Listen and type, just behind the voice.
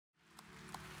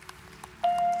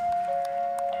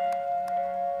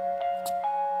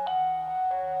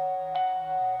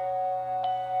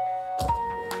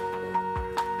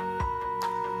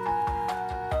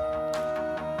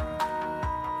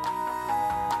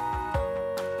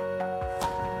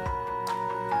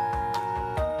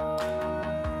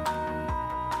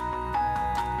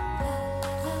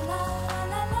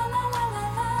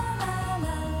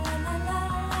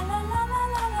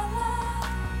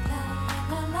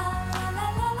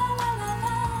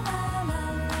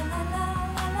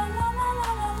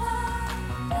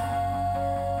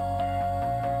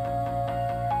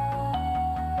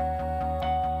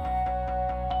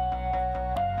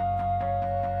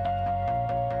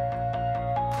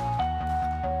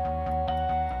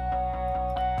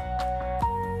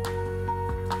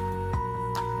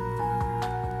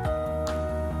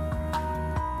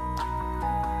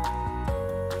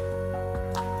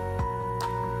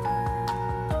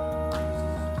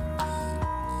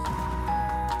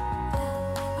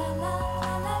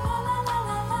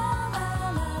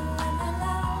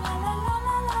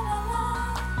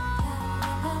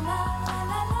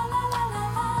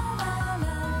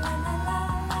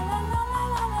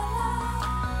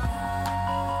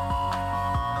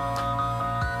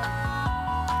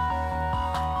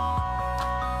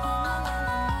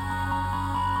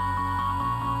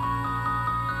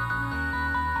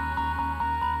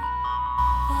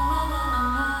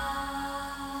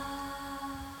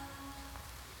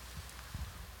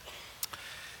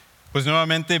Pues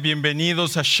nuevamente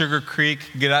bienvenidos a Sugar Creek.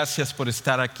 Gracias por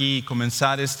estar aquí y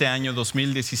comenzar este año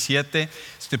 2017,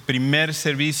 este primer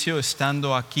servicio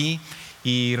estando aquí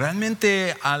y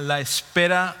realmente a la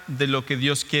espera de lo que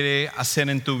Dios quiere hacer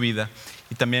en tu vida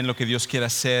y también lo que Dios quiere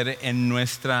hacer en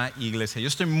nuestra iglesia. Yo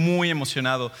estoy muy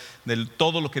emocionado de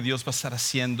todo lo que Dios va a estar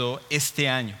haciendo este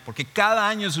año, porque cada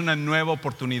año es una nueva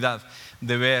oportunidad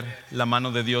de ver la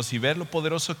mano de Dios y ver lo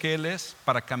poderoso que Él es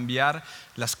para cambiar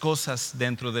las cosas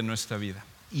dentro de nuestra vida.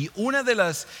 Y una de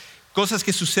las cosas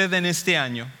que sucede en este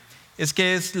año es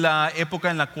que es la época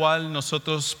en la cual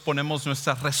nosotros ponemos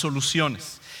nuestras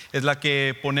resoluciones, es la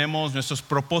que ponemos nuestros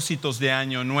propósitos de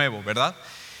año nuevo, ¿verdad?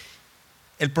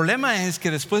 El problema es que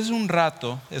después de un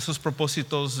rato esos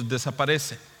propósitos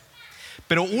desaparecen.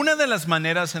 Pero una de las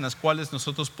maneras en las cuales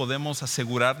nosotros podemos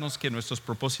asegurarnos que nuestros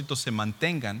propósitos se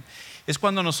mantengan es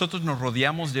cuando nosotros nos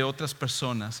rodeamos de otras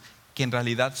personas que en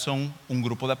realidad son un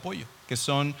grupo de apoyo, que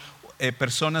son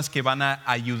personas que van a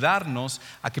ayudarnos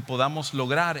a que podamos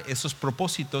lograr esos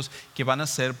propósitos que van a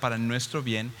ser para nuestro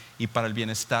bien y para el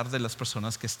bienestar de las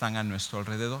personas que están a nuestro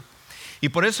alrededor. Y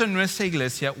por eso en nuestra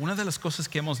iglesia una de las cosas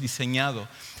que hemos diseñado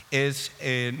es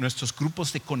nuestros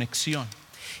grupos de conexión.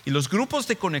 Y los grupos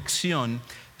de conexión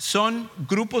son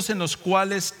grupos en los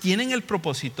cuales tienen el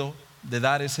propósito de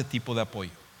dar ese tipo de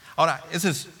apoyo. Ahora,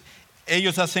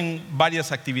 ellos hacen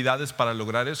varias actividades para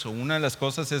lograr eso. Una de las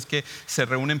cosas es que se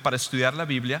reúnen para estudiar la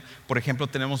Biblia. Por ejemplo,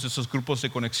 tenemos esos grupos de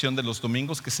conexión de los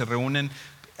domingos que se reúnen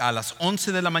a las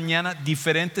 11 de la mañana,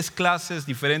 diferentes clases,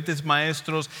 diferentes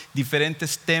maestros,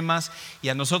 diferentes temas. Y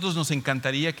a nosotros nos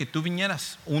encantaría que tú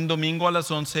vinieras un domingo a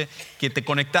las 11, que te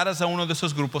conectaras a uno de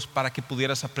esos grupos para que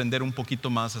pudieras aprender un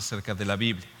poquito más acerca de la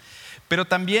Biblia. Pero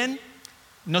también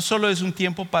no solo es un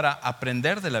tiempo para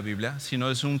aprender de la Biblia,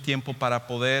 sino es un tiempo para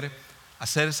poder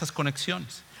hacer esas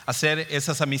conexiones, hacer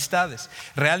esas amistades,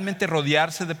 realmente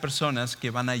rodearse de personas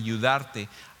que van a ayudarte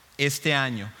este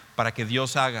año para que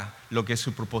Dios haga lo que es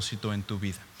su propósito en tu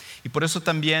vida. Y por eso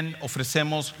también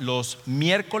ofrecemos los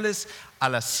miércoles a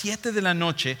las 7 de la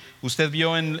noche. Usted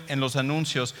vio en los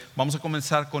anuncios, vamos a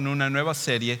comenzar con una nueva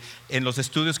serie en los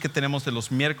estudios que tenemos de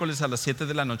los miércoles a las 7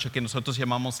 de la noche que nosotros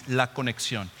llamamos La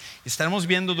Conexión. Estaremos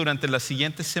viendo durante las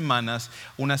siguientes semanas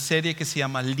una serie que se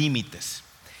llama Límites.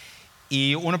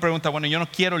 Y uno pregunta, bueno, yo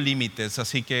no quiero límites,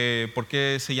 así que ¿por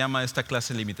qué se llama esta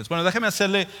clase Límites? Bueno, déjeme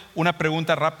hacerle una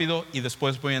pregunta rápido y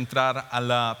después voy a entrar a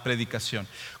la predicación.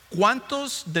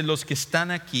 ¿Cuántos de los que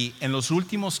están aquí en los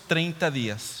últimos 30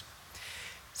 días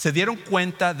se dieron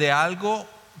cuenta de algo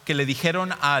que le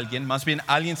dijeron a alguien, más bien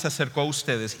alguien se acercó a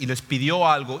ustedes y les pidió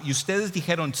algo y ustedes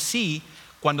dijeron sí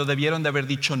cuando debieron de haber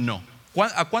dicho no?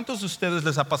 ¿A cuántos de ustedes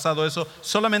les ha pasado eso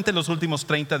solamente en los últimos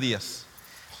 30 días?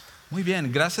 Muy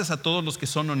bien, gracias a todos los que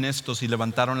son honestos y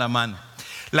levantaron la mano.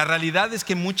 La realidad es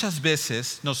que muchas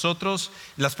veces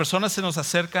las personas se nos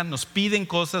acercan, nos piden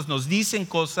cosas, nos dicen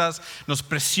cosas, nos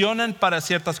presionan para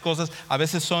ciertas cosas. A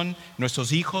veces son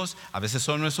nuestros hijos, a veces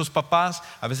son nuestros papás,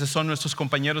 a veces son nuestros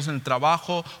compañeros en el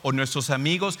trabajo o nuestros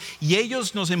amigos. Y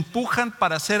ellos nos empujan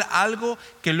para hacer algo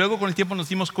que luego con el tiempo nos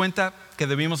dimos cuenta que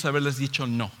debimos haberles dicho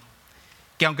no.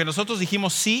 Que aunque nosotros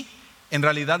dijimos sí, en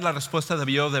realidad la respuesta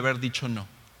debió de haber dicho no.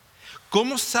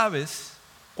 ¿Cómo sabes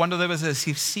cuándo debes de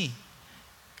decir sí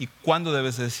y cuándo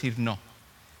debes de decir no?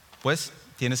 Pues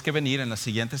tienes que venir en las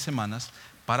siguientes semanas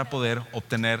para poder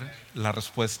obtener la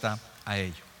respuesta a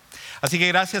ello. Así que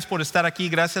gracias por estar aquí,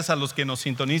 gracias a los que nos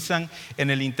sintonizan en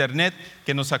el internet,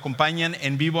 que nos acompañan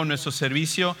en vivo en nuestro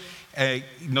servicio.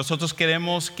 Nosotros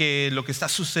queremos que lo que está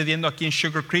sucediendo aquí en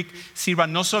Sugar Creek sirva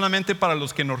no solamente para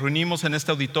los que nos reunimos en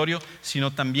este auditorio,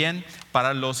 sino también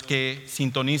para los que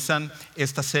sintonizan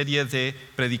esta serie de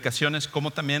predicaciones,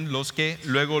 como también los que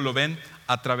luego lo ven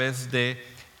a través de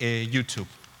YouTube.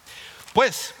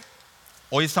 Pues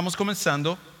hoy estamos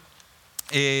comenzando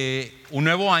un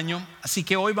nuevo año, así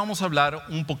que hoy vamos a hablar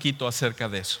un poquito acerca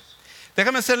de eso.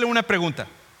 Déjame hacerle una pregunta.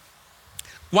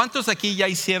 ¿Cuántos aquí ya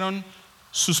hicieron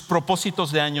sus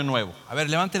propósitos de año nuevo? A ver,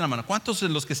 levanten la mano. ¿Cuántos de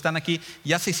los que están aquí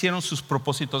ya se hicieron sus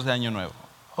propósitos de año nuevo?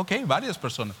 Ok, varias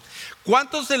personas.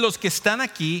 ¿Cuántos de los que están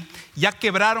aquí ya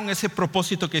quebraron ese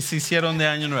propósito que se hicieron de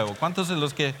año nuevo? ¿Cuántos de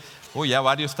los que, ya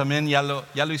varios también ya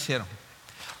lo hicieron?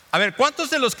 A ver, ¿cuántos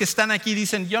de los que están aquí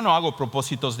dicen, yo no hago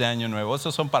propósitos de año nuevo?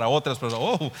 Esos son para otras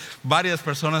personas. Varias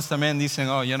personas también dicen,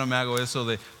 yo no me hago eso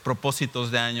de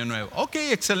propósitos de año nuevo. Ok,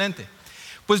 excelente.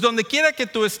 Pues donde quiera que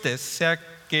tú estés, sea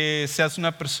que seas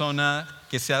una persona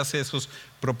que se hace esos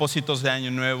propósitos de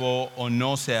año nuevo o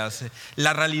no se hace,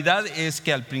 la realidad es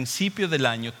que al principio del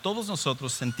año todos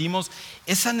nosotros sentimos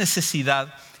esa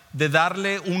necesidad de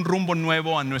darle un rumbo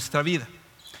nuevo a nuestra vida.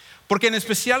 Porque en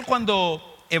especial cuando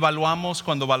evaluamos,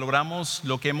 cuando valoramos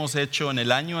lo que hemos hecho en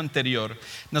el año anterior,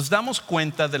 nos damos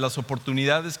cuenta de las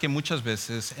oportunidades que muchas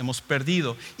veces hemos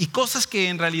perdido y cosas que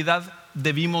en realidad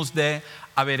debimos de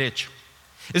haber hecho.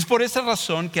 Es por esa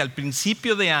razón que al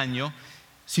principio de año,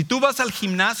 si tú vas al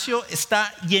gimnasio,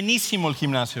 está llenísimo el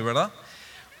gimnasio, ¿verdad?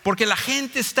 Porque la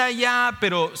gente está allá,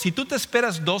 pero si tú te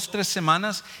esperas 2-3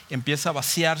 semanas, empieza a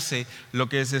vaciarse lo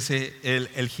que es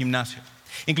el gimnasio.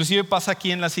 Inclusive pasa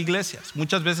aquí en las iglesias.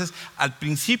 Muchas veces al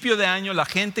principio de año la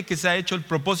gente que se ha hecho el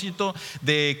propósito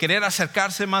de querer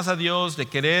acercarse más a Dios, de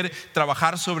querer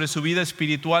trabajar sobre su vida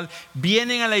espiritual,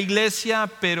 vienen a la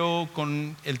iglesia, pero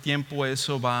con el tiempo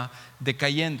eso va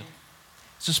decayendo.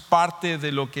 Eso es parte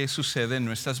de lo que sucede en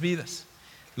nuestras vidas.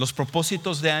 Los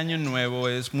propósitos de año nuevo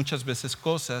es muchas veces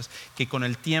cosas que con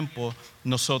el tiempo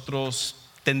nosotros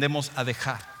tendemos a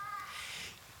dejar.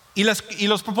 Y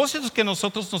los propósitos que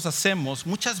nosotros nos hacemos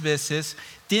muchas veces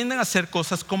tienden a ser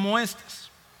cosas como estas.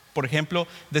 Por ejemplo,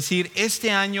 decir,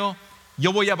 este año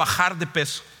yo voy a bajar de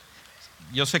peso.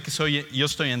 Yo sé que yo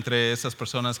estoy entre esas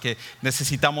personas que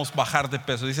necesitamos bajar de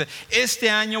peso. Dice, este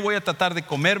año voy a tratar de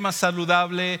comer más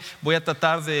saludable, voy a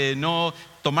tratar de no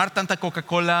tomar tanta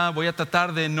Coca-Cola, voy a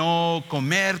tratar de no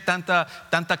comer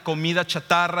tanta comida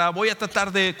chatarra, voy a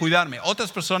tratar de cuidarme.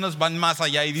 Otras personas van más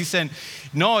allá y dicen,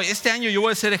 no, este año yo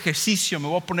voy a hacer ejercicio, me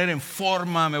voy a poner en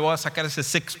forma, me voy a sacar ese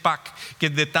six-pack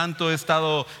que de tanto he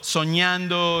estado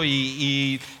soñando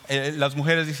y las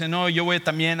mujeres dicen, no, yo voy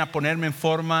también a ponerme en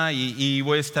forma y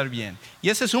voy a estar bien.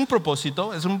 Y ese es un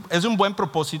propósito, es un buen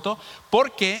propósito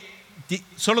porque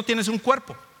solo tienes un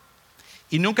cuerpo.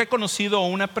 Y nunca he conocido a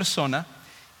una persona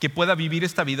que pueda vivir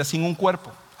esta vida sin un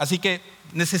cuerpo. Así que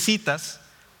necesitas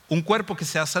un cuerpo que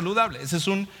sea saludable. Ese es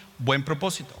un buen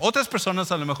propósito. Otras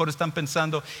personas a lo mejor están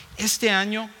pensando, este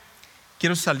año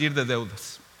quiero salir de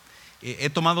deudas.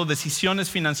 He tomado decisiones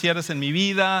financieras en mi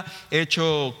vida, he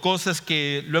hecho cosas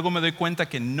que luego me doy cuenta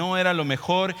que no era lo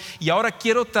mejor y ahora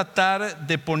quiero tratar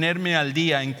de ponerme al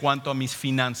día en cuanto a mis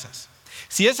finanzas.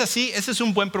 Si es así, ese es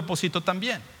un buen propósito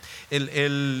también.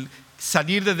 El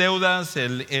salir de deudas,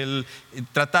 el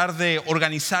tratar de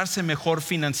organizarse mejor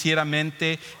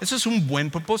financieramente, eso es un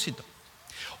buen propósito.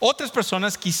 Otras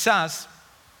personas quizás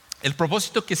el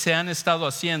propósito que se han estado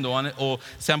haciendo o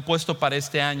se han puesto para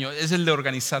este año es el de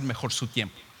organizar mejor su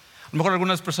tiempo. A lo mejor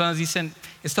algunas personas dicen,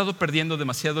 he estado perdiendo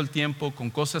demasiado el tiempo con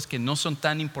cosas que no son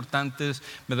tan importantes.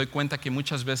 Me doy cuenta que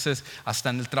muchas veces hasta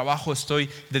en el trabajo estoy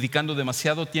dedicando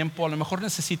demasiado tiempo. A lo mejor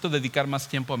necesito dedicar más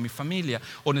tiempo a mi familia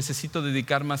o necesito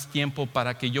dedicar más tiempo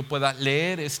para que yo pueda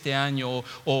leer este año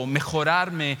o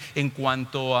mejorarme en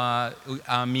cuanto a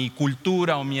mi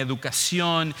cultura o mi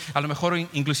educación. A lo mejor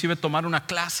inclusive tomar una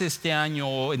clase este año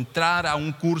o entrar a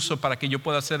un curso para que yo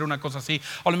pueda hacer una cosa así.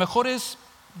 A lo mejor es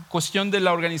cuestión de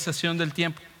la organización del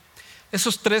tiempo.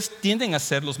 Esos tres tienden a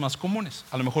ser los más comunes.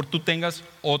 A lo mejor tú tengas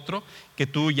otro que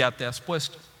tú ya te has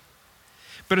puesto.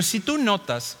 Pero si tú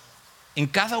notas, en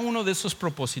cada uno de esos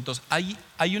propósitos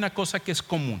hay una cosa que es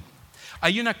común.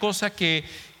 Hay una cosa que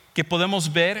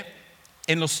podemos ver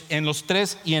en los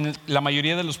tres y en la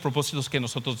mayoría de los propósitos que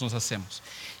nosotros nos hacemos.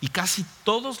 Y casi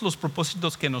todos los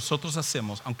propósitos que nosotros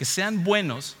hacemos, aunque sean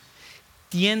buenos,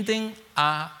 tienden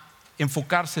a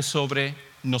enfocarse sobre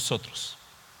nosotros.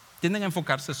 Tienden a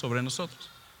enfocarse sobre nosotros.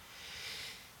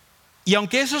 Y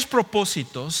aunque esos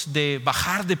propósitos de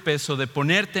bajar de peso, de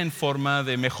ponerte en forma,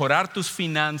 de mejorar tus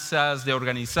finanzas, de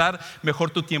organizar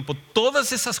mejor tu tiempo,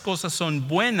 todas esas cosas son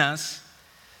buenas,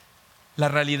 la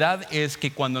realidad es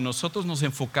que cuando nosotros nos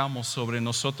enfocamos sobre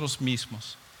nosotros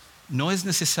mismos, no es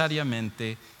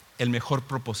necesariamente el mejor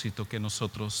propósito que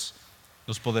nosotros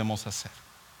nos podemos hacer.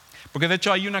 Porque de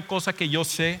hecho hay una cosa que yo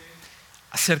sé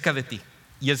acerca de ti.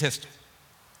 Y es esto,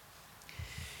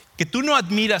 que tú no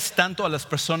admiras tanto a las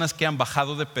personas que han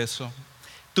bajado de peso,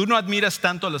 tú no admiras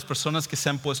tanto a las personas que se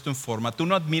han puesto en forma, tú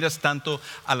no admiras tanto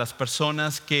a las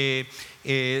personas que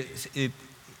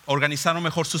organizaron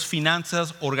mejor sus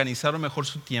finanzas, organizaron mejor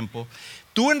su tiempo.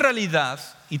 Tú en realidad,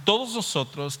 y todos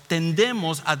nosotros,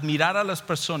 tendemos a admirar a las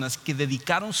personas que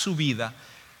dedicaron su vida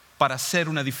para hacer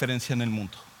una diferencia en el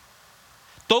mundo.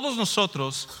 Todos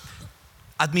nosotros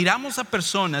admiramos a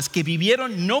personas que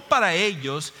vivieron no para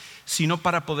ellos, sino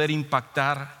para poder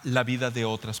impactar la vida de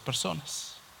otras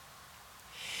personas.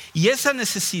 Y esa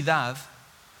necesidad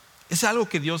es algo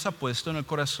que Dios ha puesto en el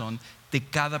corazón de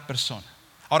cada persona.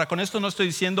 Ahora, con esto no estoy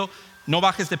diciendo no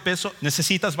bajes de peso,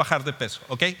 necesitas bajar de peso,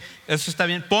 ¿ok? Eso está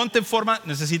bien, ponte en forma,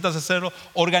 necesitas hacerlo,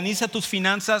 organiza tus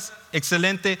finanzas,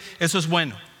 excelente, eso es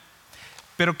bueno.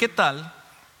 Pero ¿qué tal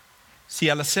si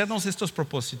al hacernos estos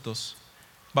propósitos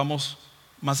vamos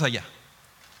más allá,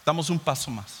 damos un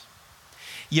paso más?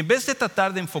 Y en vez de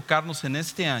tratar de enfocarnos en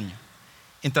este año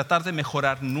en tratar de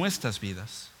mejorar nuestras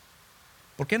vidas,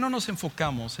 ¿por qué no nos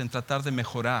enfocamos en tratar de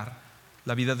mejorar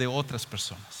la vida de otras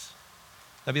personas?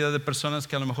 La vida de personas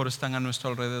que a lo mejor están a nuestro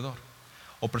alrededor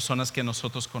o personas que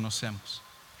nosotros conocemos.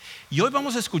 Y hoy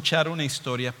vamos a escuchar una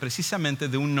historia precisamente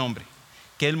de un hombre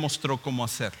que él mostró cómo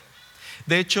hacerlo.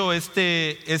 De hecho,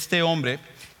 este hombre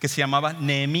que se llamaba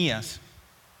Nehemías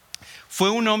fue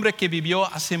un hombre que vivió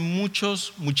hace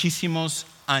muchísimos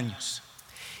años.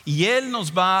 Y él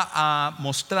nos va a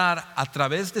mostrar a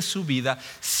través de su vida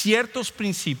ciertos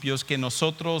principios que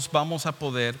nosotros vamos a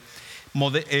poder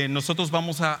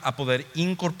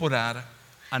incorporar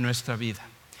a nuestra vida.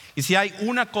 Y si hay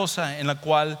una cosa en la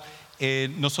cual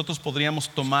nosotros podríamos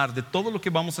tomar de todo lo que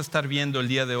vamos a estar viendo el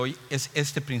día de hoy, es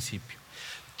este principio.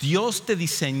 Dios te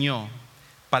diseñó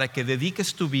para que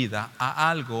dediques tu vida a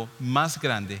algo más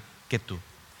grande que tú.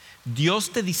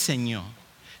 Dios te diseñó,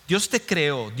 Dios te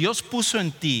creó, Dios puso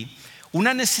en ti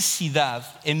una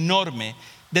necesidad enorme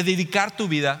de dedicar tu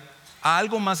vida a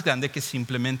algo más grande que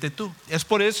simplemente tú. Es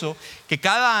por eso que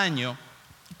cada año,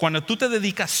 cuando tú te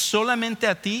dedicas solamente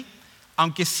a ti,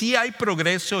 aunque sí hay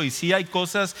progreso y sí hay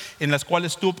cosas en las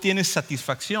cuales tú obtienes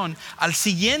satisfacción, al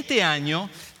siguiente año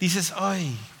dices,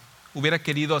 ay, hubiera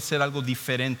querido hacer algo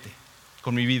diferente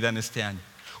con mi vida en este año.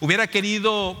 Hubiera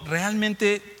querido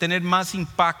realmente tener más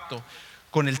impacto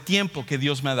con el tiempo que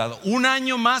Dios me ha dado. Un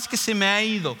año más que se me ha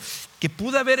ido, que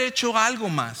pude haber hecho algo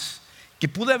más, que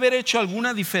pude haber hecho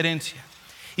alguna diferencia.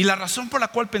 Y la razón por la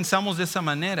cual pensamos de esa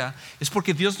manera es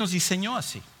porque Dios nos diseñó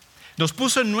así. Nos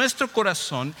puso en nuestro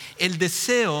corazón el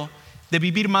deseo de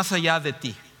vivir más allá de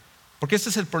ti. Porque este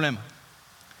es el problema.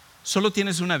 Solo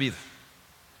tienes una vida.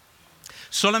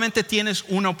 Solamente tienes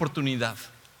una oportunidad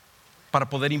para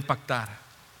poder impactar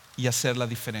y hacer la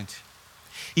diferencia.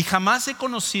 Y jamás he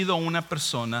conocido a una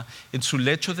persona en su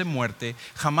lecho de muerte,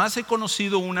 jamás he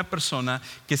conocido a una persona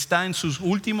que está en sus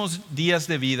últimos días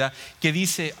de vida que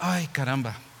dice, ay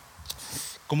caramba,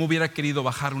 cómo hubiera querido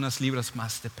bajar unas libras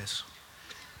más de peso.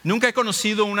 Nunca he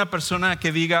conocido a una persona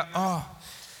que diga,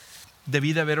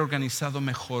 debí de haber organizado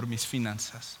mejor mis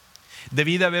finanzas,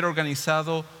 debí de haber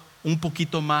organizado un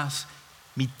poquito más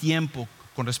mi tiempo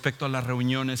con respecto a las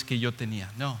reuniones que yo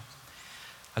tenía. No.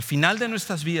 Al final de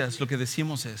nuestras vidas lo que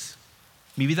decimos es,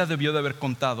 mi vida debió de haber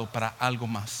contado para algo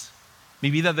más. Mi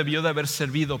vida debió de haber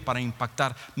servido para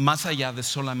impactar más allá de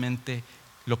solamente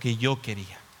lo que yo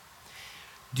quería.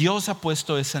 Dios ha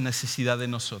puesto esa necesidad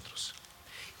en nosotros.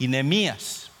 Y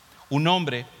Nehemías, un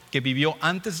hombre que vivió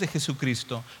antes de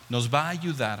Jesucristo, nos va a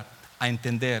ayudar a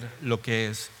entender lo que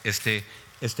es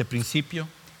este principio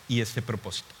y este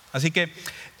propósito. Así que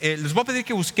les voy a pedir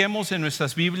que busquemos en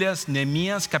nuestras Biblias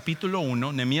Nehemías capítulo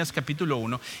 1, Nehemías capítulo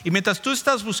 1. Y mientras tú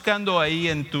estás buscando ahí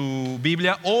en tu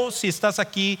Biblia, o si estás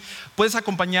aquí, puedes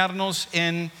acompañarnos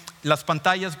en las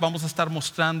pantallas. Vamos a estar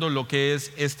mostrando lo que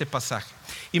es este pasaje.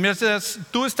 Y mientras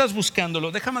tú estás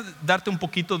buscándolo, déjame darte un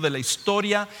poquito de la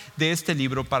historia de este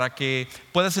libro para que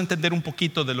puedas entender un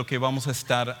poquito de lo que vamos a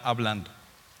estar hablando.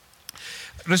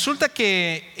 Resulta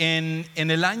que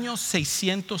en el año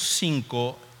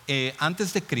 605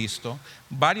 antes de Cristo,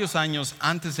 varios años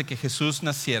antes de que Jesús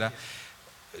naciera,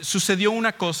 sucedió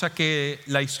una cosa que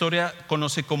la historia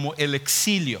conoce como el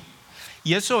exilio.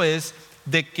 Y eso es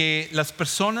de que las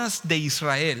personas de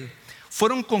Israel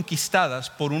fueron conquistadas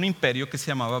por un imperio que se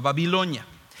llamaba Babilonia.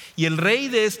 Y el rey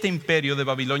de este imperio de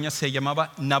Babilonia se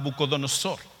llamaba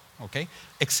Nabucodonosor. ¿Okay?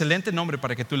 Excelente nombre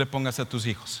para que tú le pongas a tus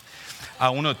hijos,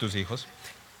 a uno de tus hijos.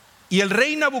 Y el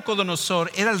rey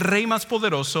Nabucodonosor era el rey más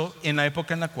poderoso en la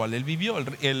época en la cual él vivió.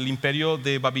 El imperio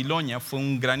de Babilonia fue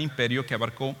un gran imperio que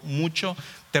abarcó mucho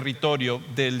territorio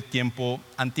del tiempo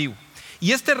antiguo.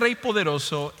 Y este rey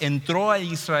poderoso entró a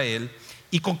Israel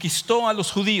y conquistó a los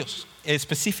judíos,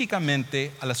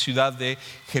 específicamente a la ciudad de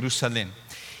Jerusalén.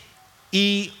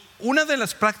 Y una de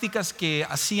las prácticas que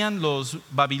hacían los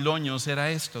babilonios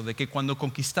era esto, de que cuando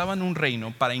conquistaban un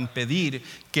reino, para impedir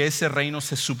que ese reino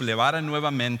se sublevara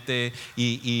nuevamente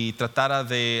y tratara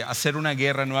de hacer una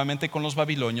guerra nuevamente con los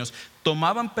babilonios,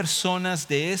 tomaban personas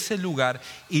de ese lugar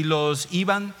y los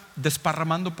iban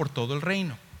desparramando por todo el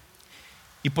reino.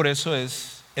 Y por eso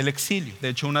es el exilio. De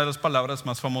hecho, una de las palabras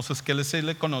más famosas que se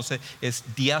le conoce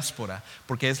es diáspora,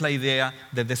 porque es la idea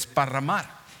de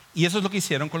desparramar. Y eso es lo que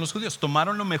hicieron con los judíos.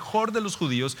 Tomaron lo mejor de los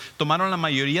judíos, tomaron la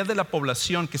mayoría de la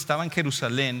población que estaba en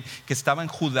Jerusalén, que estaba en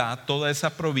Judá, toda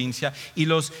esa provincia, y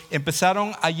los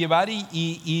empezaron a llevar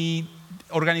y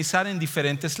organizar en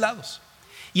diferentes lados.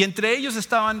 Y entre ellos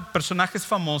estaban personajes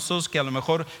famosos que a lo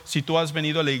mejor si tú has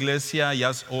venido a la iglesia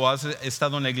o has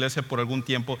estado en la iglesia por algún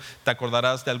tiempo, te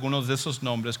acordarás de algunos de esos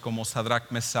nombres como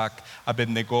Sadrach, Mesach,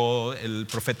 Abednego, el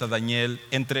profeta Daniel,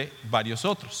 entre varios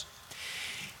otros.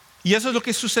 Y eso es lo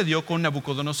que sucedió con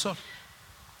Nabucodonosor.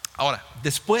 Ahora,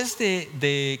 después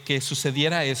de que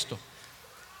sucediera esto,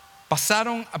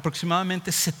 pasaron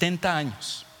aproximadamente 70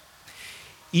 años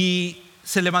y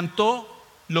se levantó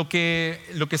lo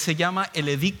que se llama el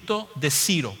edicto de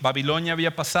Ciro. Babilonia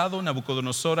había pasado,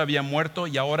 Nabucodonosor había muerto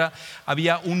y ahora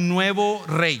había un nuevo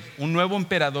rey, un nuevo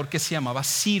emperador que se llamaba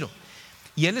Ciro.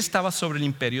 Y él estaba sobre el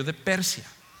imperio de Persia.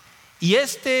 Y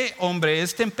este hombre,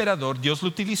 este emperador, Dios lo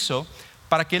utilizó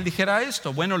para que él dijera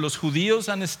esto: bueno, los judíos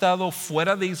han estado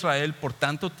fuera de Israel por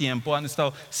tanto tiempo, han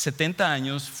estado 70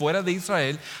 años fuera de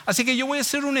Israel, así que yo voy a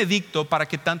hacer un edicto para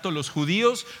que tanto los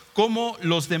judíos como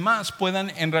los demás puedan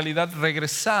en realidad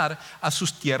regresar a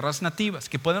sus tierras nativas,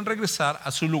 que puedan regresar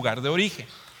a su lugar de origen.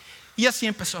 Y así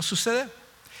empezó a suceder.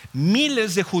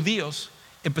 Miles de judíos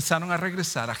empezaron a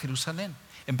regresar a Jerusalén,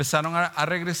 empezaron a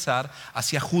regresar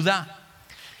hacia Judá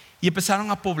y empezaron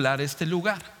a poblar este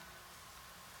lugar.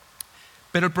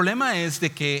 Pero el problema es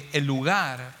de que el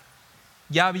lugar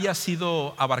ya había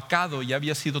sido abarcado, ya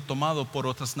había sido tomado por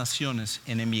otras naciones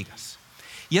enemigas.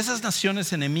 Y esas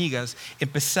naciones enemigas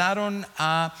empezaron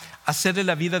a hacerle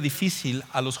la vida difícil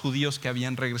a los judíos que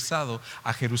habían regresado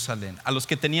a Jerusalén, a los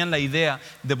que tenían la idea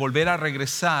de volver a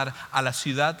regresar a la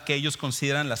ciudad que ellos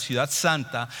consideran la ciudad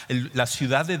santa, la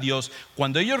ciudad de Dios.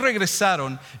 Cuando ellos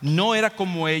regresaron, no era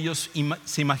como ellos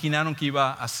se imaginaron que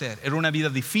iba a ser. Era una vida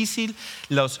difícil.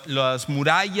 Las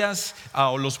murallas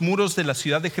o los muros de la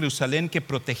ciudad de Jerusalén que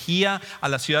protegía a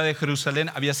la ciudad de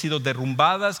Jerusalén habían sido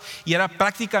derrumbadas y era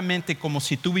prácticamente como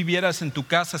si tú vivieras en tu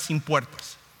casa sin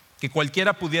puertas, que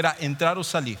cualquiera pudiera entrar o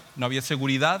salir. No había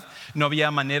seguridad, no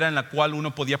había manera en la cual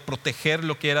uno podía proteger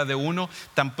lo que era de uno.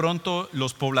 Tan pronto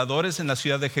los pobladores en la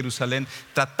ciudad de Jerusalén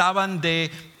trataban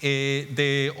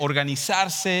de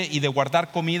organizarse y de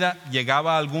guardar comida,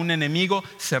 llegaba algún enemigo,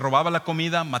 se robaba la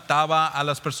comida, mataba a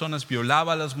las personas,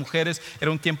 violaba a las mujeres.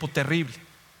 Era un tiempo terrible.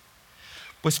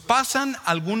 Pues pasan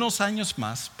algunos años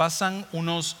más, pasan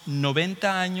unos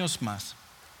 90 años más.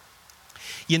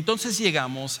 Y entonces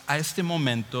llegamos a este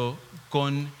momento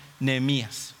con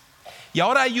Nehemías. Y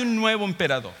ahora hay un nuevo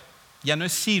emperador. Ya no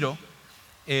es Ciro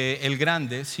el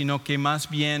grande, sino que más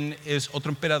bien es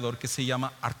otro emperador que se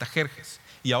llama Artajerjes.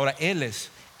 Y ahora él es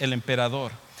el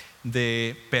emperador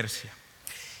de Persia.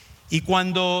 Y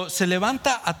cuando se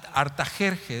levanta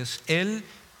Artajerjes, él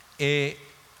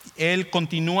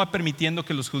continúa permitiendo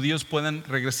que los judíos puedan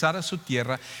regresar a su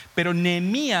tierra, pero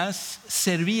Nehemías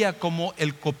servía como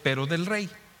el copero del rey,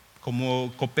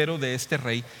 como copero de este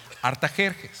rey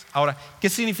Artajerjes. Ahora, ¿qué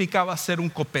significaba ser un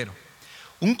copero?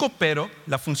 Un copero,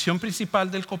 la función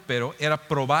principal del copero era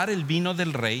probar el vino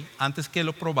del rey antes que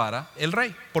lo probara el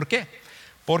rey. ¿Por qué?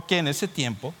 Porque en ese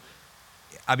tiempo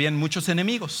habían muchos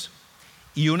enemigos.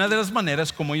 Y una de las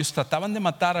maneras como ellos trataban de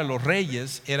matar a los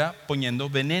reyes era poniendo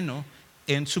veneno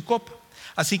en su copa.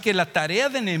 Así que la tarea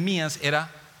de Nehemías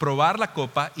era probar la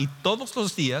copa, y todos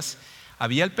los días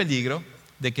había el peligro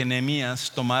de que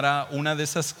Nehemías tomara una de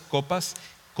esas copas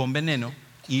con veneno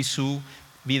y su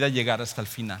vida llegara hasta el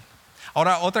final.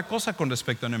 Ahora, otra cosa con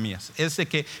respecto a Nehemías es de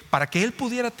que para que él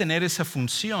pudiera tener esa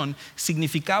función,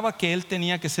 significaba que él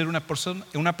tenía que ser una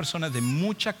persona de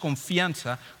mucha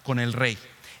confianza con el rey.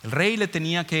 El rey le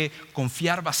tenía que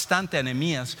confiar bastante a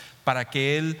Nehemías para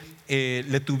que él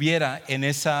le tuviera en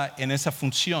esa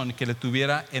función, que le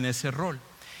tuviera en ese rol.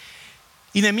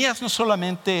 Y Nehemías no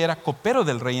solamente era copero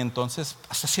del rey, entonces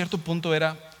hasta cierto punto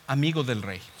era amigo del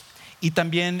rey. Y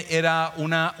también era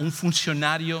un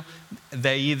funcionario de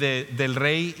ahí del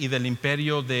rey y del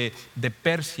imperio de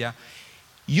Persia.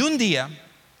 Y un día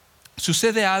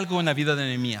sucede algo en la vida de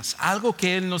Nehemías, algo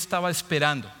que él no estaba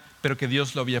esperando, pero que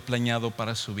Dios lo había planeado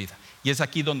para su vida. Y es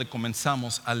aquí donde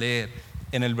comenzamos a leer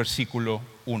en el versículo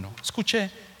 1. Escuche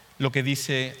lo que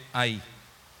dice ahí.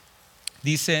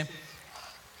 Dice: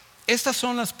 estas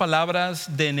son las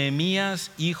palabras de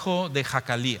Nehemías, hijo de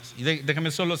Jacalías. Y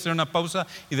déjame solo hacer una pausa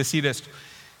y decir esto.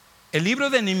 El libro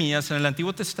de Nehemías en el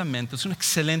Antiguo Testamento es un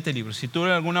excelente libro. Si tú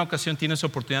en alguna ocasión tienes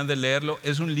oportunidad de leerlo,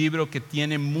 es un libro que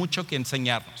tiene mucho que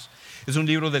enseñarnos. Es un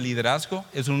libro de liderazgo,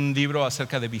 es un libro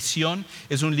acerca de visión,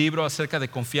 es un libro acerca de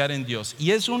confiar en Dios. Y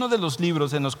es uno de los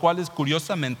libros en los cuales,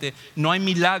 curiosamente, no hay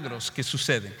milagros que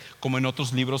suceden, como en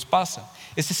otros libros pasa.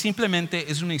 Este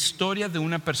simplemente es una historia de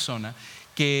una persona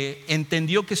que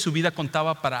entendió que su vida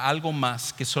contaba para algo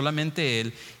más que solamente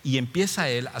él, y empieza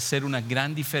él a hacer una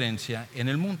gran diferencia en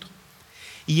el mundo.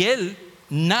 Y él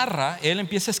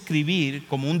empieza a escribir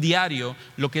como un diario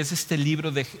lo que es este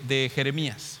libro de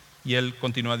Jeremías. Y él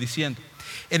continúa diciendo: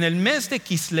 en el mes de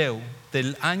Quisleu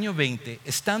del año 20,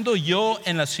 estando yo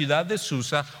en la ciudad de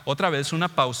Susa, otra vez una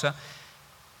pausa.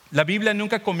 La Biblia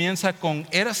nunca comienza con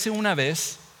érase una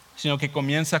vez, sino que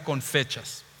comienza con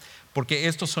fechas, porque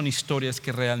estos son historias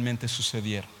que realmente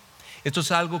sucedieron. Esto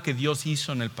es algo que Dios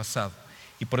hizo en el pasado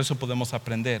y por eso podemos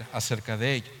aprender acerca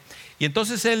de ello. Y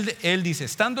entonces él dice: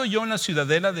 estando yo en la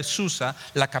ciudadela de Susa,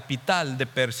 la capital de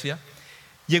Persia,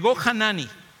 llegó Hanani,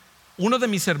 uno de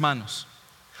mis hermanos,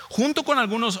 junto con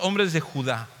algunos hombres de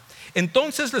Judá.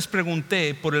 Entonces les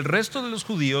pregunté por el resto de los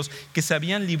judíos que se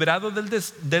habían librado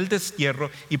del destierro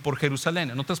y por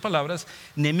Jerusalén. En otras palabras,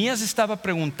 Nehemías estaba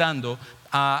preguntando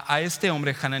a este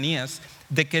hombre, Hananías,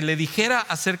 de que le dijera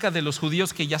acerca de los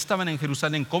judíos que ya estaban en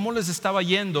Jerusalén, cómo les estaba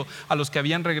yendo a los que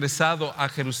habían regresado a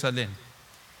Jerusalén.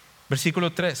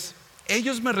 Versículo 3: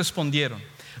 ellos me respondieron: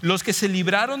 los que se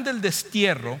libraron del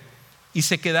destierro y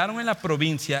se quedaron en la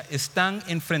provincia están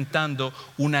enfrentando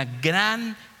una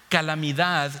gran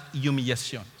calamidad y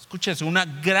humillación. Escucha eso, una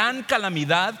gran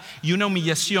calamidad y una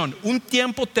humillación, un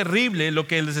tiempo terrible lo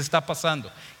que les está pasando.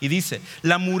 Y dice: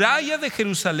 la muralla de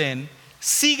Jerusalén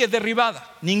sigue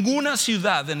derribada. Ninguna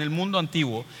ciudad en el mundo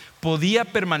antiguo podía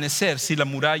permanecer si la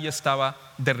muralla estaba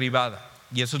derribada.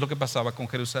 Y eso es lo que pasaba con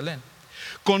Jerusalén,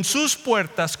 con sus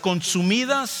puertas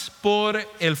consumidas por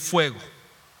el fuego.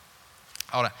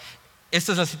 Ahora,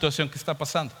 esta es la situación que está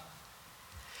pasando.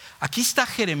 Aquí está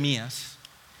Jeremías,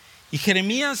 y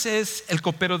Jeremías es el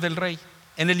copero del rey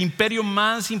en el imperio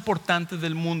más importante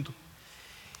del mundo.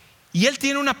 Y él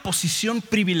tiene una posición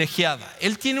privilegiada.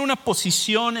 Él tiene una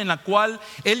posición en la cual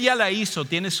él ya la hizo.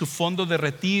 Tiene su fondo de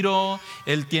retiro,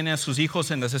 él tiene a sus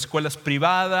hijos en las escuelas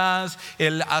privadas,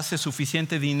 él hace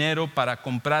suficiente dinero para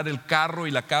comprar el carro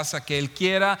y la casa que él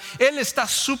quiera. Él está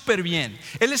súper bien.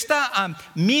 Él está a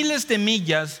miles de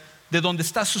millas de donde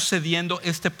está sucediendo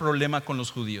este problema con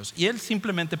los judíos. Y él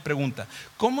simplemente pregunta: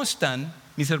 ¿cómo están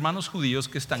mis hermanos judíos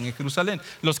que están en Jerusalén?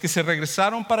 Los que se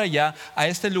regresaron para allá, a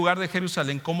este lugar de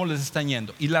Jerusalén, ¿cómo les están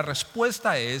yendo? Y la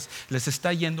respuesta es: les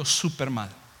está yendo súper mal.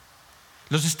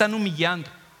 Los están humillando.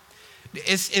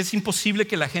 Es imposible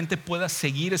que la gente pueda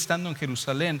seguir estando en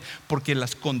Jerusalén porque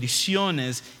las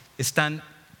condiciones están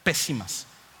pésimas.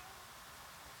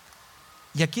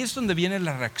 Y aquí es donde viene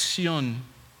la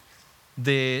reacción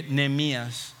de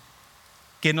Nehemías,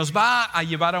 que nos va a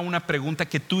llevar a una pregunta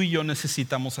que tú y yo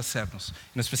necesitamos hacernos,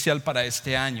 en especial para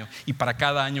este año y para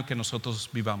cada año que nosotros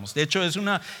vivamos. De hecho, es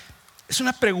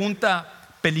una pregunta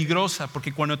peligrosa,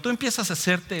 porque cuando tú empiezas a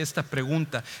hacerte esta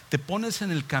pregunta, te pones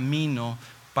en el camino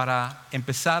para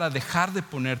empezar a dejar de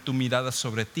poner tu mirada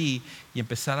sobre ti y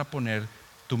empezar a poner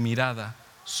tu mirada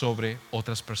sobre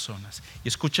otras personas. Y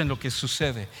escuchen lo que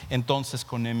sucede entonces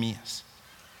con Nehemías.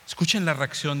 Escuchen la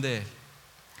reacción de él.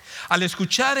 Al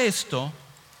escuchar esto,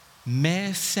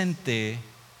 me senté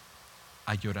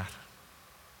a llorar.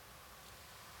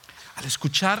 Al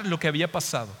escuchar lo que había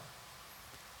pasado,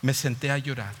 me senté a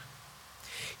llorar.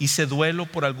 Hice duelo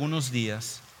por algunos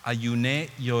días, ayuné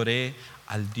y oré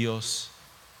al Dios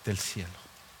del cielo.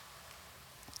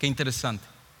 Qué interesante.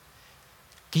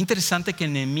 Qué interesante que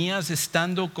Nehemías,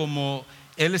 estando como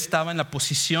él estaba, en la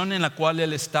posición en la cual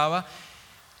él estaba,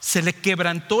 se le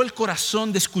quebrantó el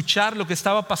corazón de escuchar lo que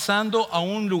estaba pasando a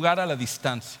un lugar a la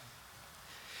distancia.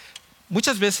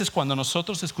 Muchas veces cuando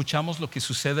nosotros escuchamos lo que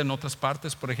sucede en otras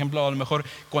partes, por ejemplo, a lo mejor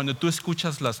cuando tú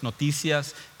escuchas las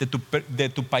noticias de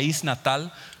tu país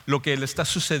natal, lo que le está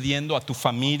sucediendo a tu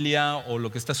familia o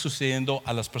lo que está sucediendo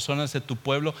a las personas de tu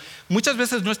pueblo, muchas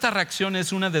veces nuestra reacción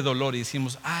es una de dolor y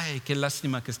decimos: ay, qué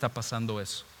lástima que está pasando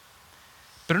eso.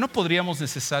 Pero no podríamos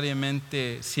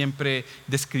necesariamente siempre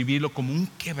describirlo como un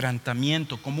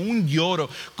quebrantamiento, como un lloro,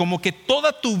 como que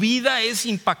toda tu vida es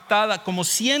impactada, como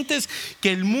sientes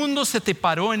que el mundo se te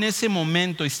paró en ese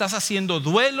momento y estás haciendo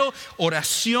duelo,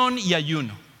 oración y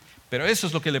ayuno. Pero eso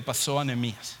es lo que le pasó a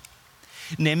Nehemías.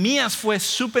 Nehemías fue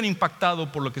súper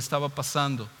impactado por lo que estaba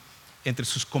pasando entre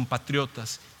sus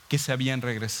compatriotas que se habían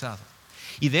regresado.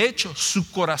 Y de hecho, su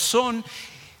corazón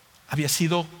había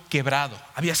sido quebrado,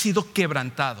 había sido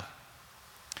quebrantado.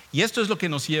 Y esto es lo que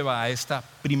nos lleva a esta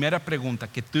primera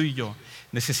pregunta que tú y yo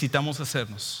necesitamos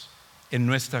hacernos en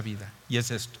nuestra vida. Y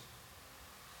es esto: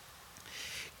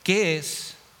 ¿qué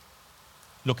es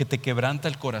lo que te quebranta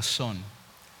el corazón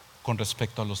con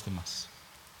respecto a los demás?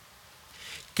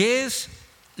 ¿Qué es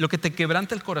lo que te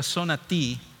quebranta el corazón a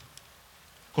ti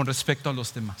con respecto a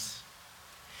los demás?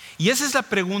 Y esa es la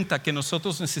pregunta que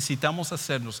nosotros necesitamos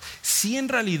hacernos. Si en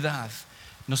realidad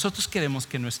nosotros queremos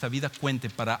que nuestra vida cuente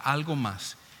para algo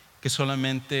más que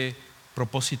solamente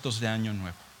propósitos de año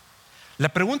nuevo. La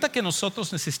pregunta que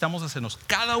nosotros necesitamos hacernos,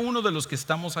 cada uno de los que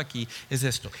estamos aquí, es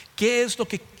esto: ¿qué es lo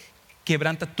que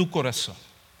quebranta tu corazón?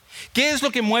 ¿Qué es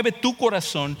lo que mueve tu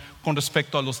corazón con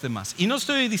respecto a los demás? Y no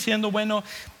estoy diciendo, bueno,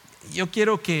 yo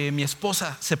quiero que mi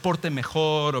esposa se porte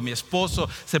mejor o mi esposo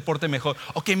se porte mejor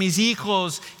o que mis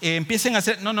hijos empiecen a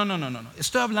hacer. No.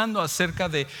 Estoy hablando acerca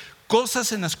de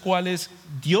cosas en las cuales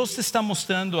Dios te está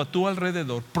mostrando a tu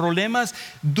alrededor, problemas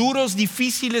duros,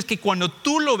 difíciles, que cuando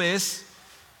tú lo ves,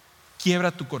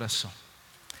 quiebra tu corazón.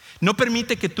 No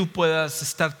permite que tú puedas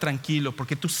estar tranquilo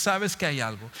porque tú sabes que hay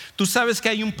algo. Tú sabes que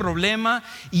hay un problema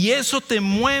y eso te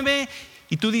mueve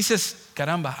y tú dices,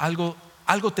 caramba,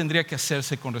 algo tendría que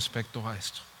hacerse con respecto a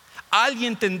esto.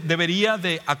 Alguien debería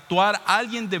de actuar,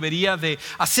 alguien debería de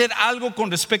hacer algo con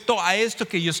respecto a esto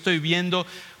que yo estoy viendo,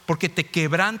 porque te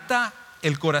quebranta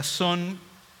el corazón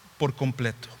por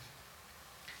completo.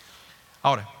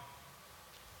 Ahora,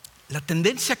 la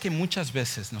tendencia que muchas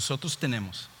veces nosotros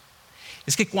tenemos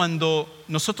es que cuando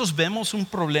nosotros vemos un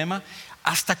problema,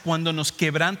 hasta cuando nos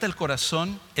quebranta el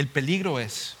corazón, el peligro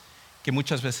es que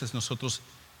muchas veces nosotros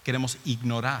queremos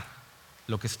ignorar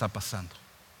lo que está pasando.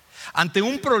 Ante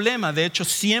un problema, de hecho,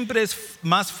 siempre es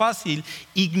más fácil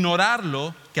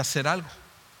ignorarlo que hacer algo.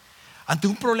 Ante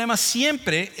un problema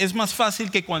siempre es más fácil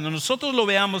que cuando nosotros lo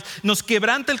veamos, nos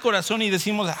quebranta el corazón y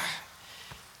decimos,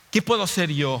 ¿qué puedo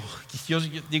hacer yo? Yo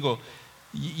digo,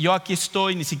 yo aquí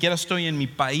estoy, ni siquiera estoy en mi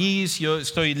país, yo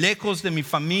estoy lejos de mi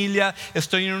familia,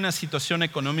 estoy en una situación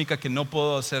económica que no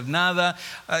puedo hacer nada.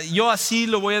 Yo así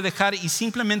lo voy a dejar y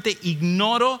simplemente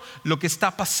ignoro lo que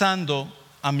está pasando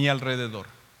a mi alrededor.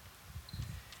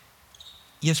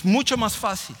 Y es mucho más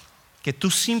fácil que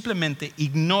tú simplemente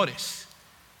ignores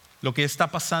lo que está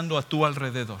pasando a tu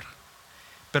alrededor.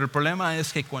 Pero el problema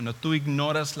es que cuando tú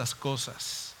ignoras las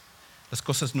cosas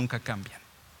nunca cambian.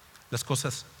 Las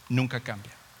cosas nunca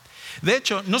cambian. De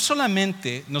hecho, no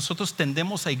solamente nosotros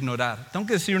tendemos a ignorar. Tengo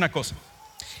que decir una cosa,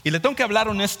 y le tengo que hablar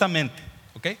honestamente,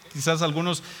 ¿ok? Quizás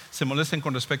algunos se molesten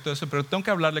con respecto a eso, pero tengo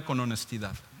que hablarle con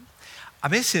honestidad. A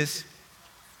veces,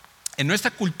 en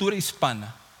nuestra cultura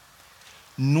hispana,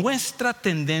 nuestra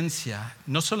tendencia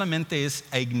no solamente es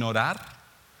a ignorar,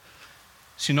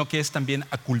 sino que es también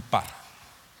a culpar.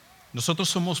 Nosotros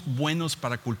somos buenos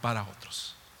para culpar a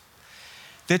otros.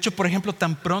 De hecho, por ejemplo,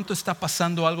 tan pronto está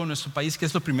pasando algo en nuestro país, que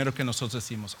es lo primero que nosotros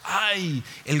decimos: ¡ay,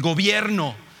 el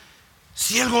gobierno!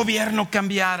 Si el gobierno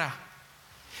cambiara,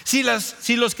 si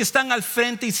los que están al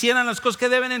frente hicieran las cosas que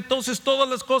deben, entonces todas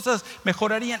las cosas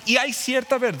mejorarían. Y hay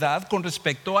cierta verdad con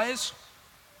respecto a eso.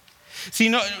 Si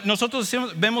nosotros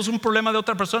vemos un problema de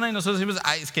otra persona y nosotros decimos,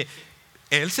 es que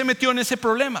él se metió en ese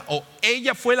problema o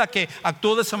ella fue la que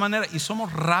actuó de esa manera, y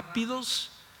somos rápidos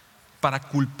para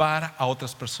culpar a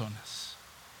otras personas.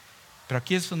 Pero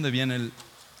aquí es donde viene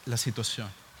la situación.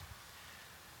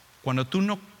 Cuando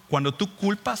tú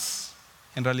culpas,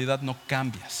 en realidad no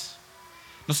cambias,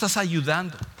 no estás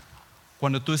ayudando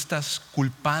cuando tú estás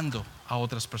culpando a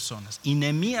otras personas. Y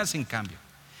Nehemías, en cambio,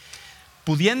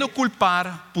 pudiendo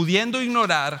culpar, pudiendo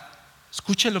ignorar,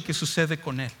 escuche lo que sucede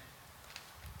con él.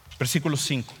 Versículo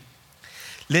 5.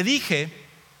 Le dije,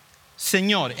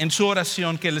 Señor, en su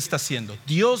oración que él está haciendo: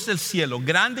 Dios del cielo,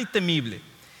 grande y temible,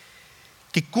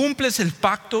 que cumples el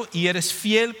pacto y eres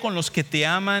fiel con los que te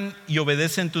aman y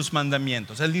obedecen tus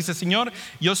mandamientos. Él dice: Señor,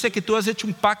 yo sé que tú has hecho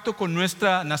un pacto con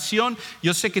nuestra nación,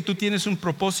 yo sé que tú tienes un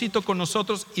propósito con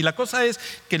nosotros, y la cosa es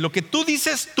que lo que tú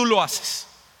dices, tú lo haces,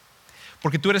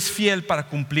 porque tú eres fiel para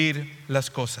cumplir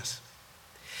las cosas.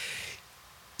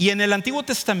 Y en el Antiguo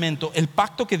Testamento, el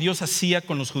pacto que Dios hacía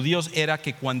con los judíos era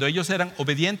que cuando ellos eran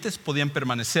obedientes podían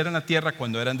permanecer en la tierra,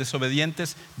 cuando eran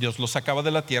desobedientes Dios los sacaba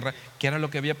de la tierra, que era lo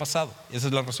que había pasado. Esa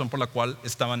es la razón por la cual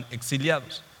estaban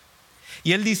exiliados.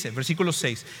 Y él dice, versículo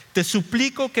 6: te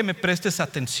suplico que me prestes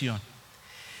atención,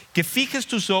 que fijes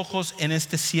tus ojos en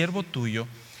este siervo tuyo,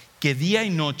 que día y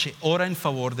noche ora en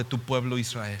favor de tu pueblo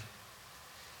Israel.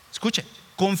 Escuche: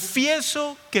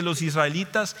 confieso que los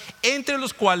israelitas, entre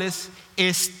los cuales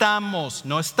estamos,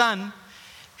 no están,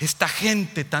 esta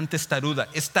gente tan testaruda,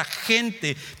 esta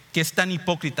gente que es tan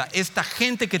hipócrita, esta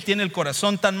gente que tiene el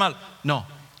corazón tan mal, no,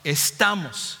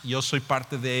 estamos, yo soy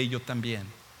parte de ello también,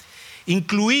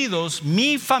 incluidos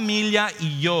mi familia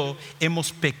y yo,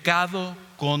 hemos pecado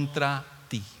contra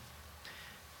ti.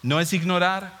 No es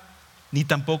ignorar, ni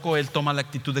tampoco él toma la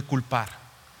actitud de culpar,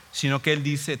 sino que él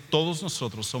dice: todos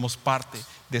nosotros somos parte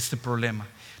de este problema,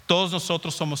 todos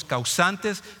nosotros somos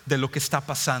causantes de lo que está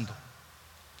pasando.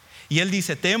 Y él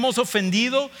dice: te hemos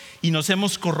ofendido y nos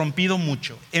hemos corrompido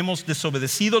mucho, hemos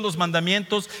desobedecido los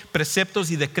mandamientos, preceptos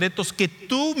y decretos que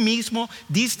tú mismo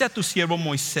diste a tu siervo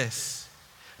Moisés.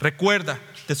 Recuerda,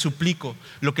 te suplico,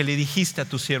 lo que le dijiste a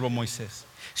tu siervo Moisés.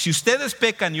 Si ustedes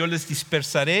pecan, yo les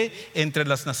dispersaré entre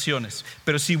las naciones.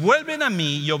 Pero si vuelven a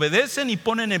mí y obedecen y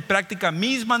ponen en práctica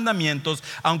mis mandamientos,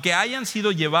 aunque hayan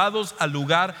sido llevados al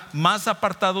lugar más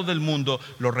apartado del mundo,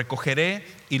 los recogeré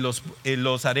y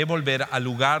los haré volver al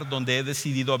lugar donde he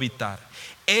decidido habitar.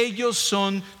 Ellos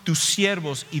son tus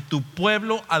siervos y tu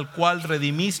pueblo, al cual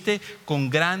redimiste con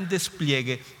gran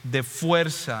despliegue de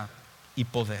fuerza y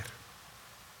poder.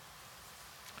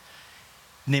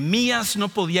 Nehemías no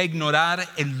podía ignorar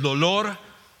el dolor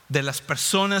de las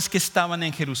personas que estaban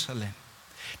en Jerusalén.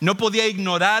 No podía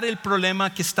ignorar el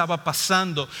problema que estaba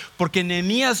pasando, porque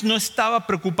Nehemías no estaba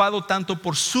preocupado tanto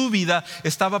por su vida,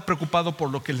 estaba preocupado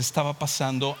por lo que le estaba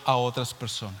pasando a otras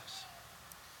personas.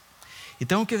 Y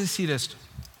tengo que decir esto,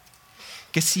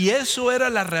 que si eso era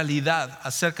la realidad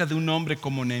acerca de un hombre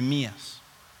como Nehemías,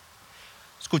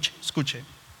 escuche,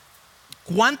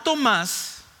 ¿cuánto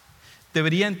más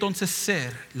debería entonces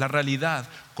ser la realidad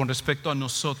con respecto a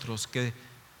nosotros que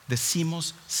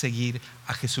decimos seguir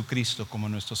a Jesucristo como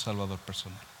nuestro Salvador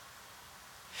personal?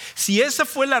 Si esa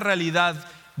fue la realidad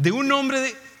de un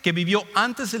hombre que vivió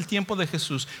antes del tiempo de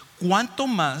Jesús, ¿cuánto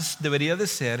más debería de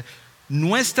ser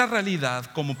nuestra realidad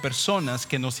como personas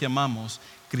que nos llamamos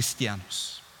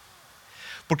cristianos?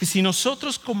 Porque si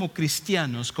nosotros como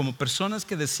cristianos, como personas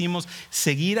que decimos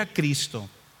seguir a Cristo,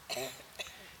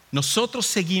 nosotros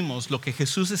seguimos lo que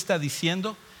Jesús está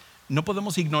diciendo, no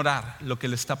podemos ignorar lo que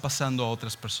le está pasando a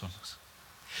otras personas.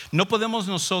 No podemos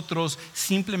nosotros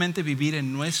simplemente vivir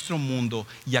en nuestro mundo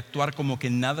y actuar como que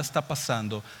nada está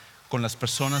pasando con las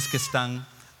personas que están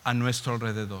a nuestro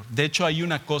alrededor. De hecho, hay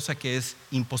una cosa que es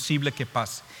imposible que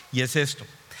pase, y es esto: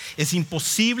 es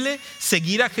imposible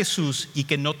seguir a Jesús y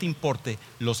que no te importe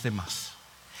los demás.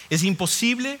 Es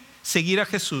imposible seguir a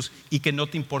Jesús y que no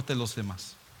te importe los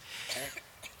demás.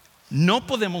 No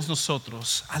podemos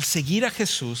nosotros, al seguir a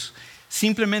Jesús,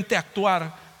 simplemente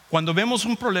actuar cuando vemos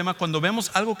un problema, cuando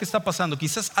vemos algo que está pasando,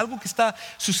 quizás algo que está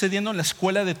sucediendo en la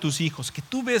escuela de tus hijos, que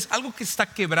tú ves algo que está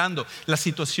quebrando la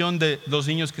situación de los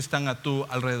niños que están a tu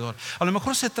alrededor. A lo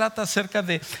mejor se trata acerca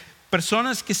de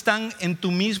personas que están en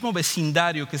tu mismo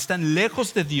vecindario, que están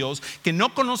lejos de Dios, que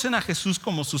no conocen a Jesús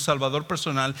como su Salvador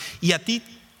personal, y a ti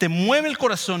te mueve el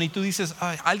corazón y tú dices: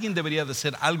 alguien debería de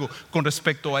hacer algo con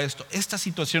respecto a esto, esta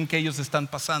situación que ellos están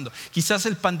pasando. Quizás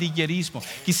el pandillerismo,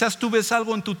 quizás tú ves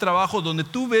algo en tu trabajo donde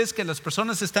tú ves que las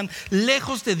personas están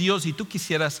lejos de Dios y tú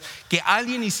quisieras que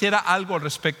alguien hiciera algo al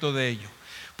respecto de ello.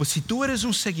 Pues si tú eres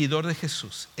un seguidor de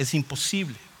Jesús, es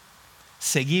imposible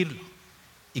seguirlo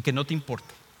y que no te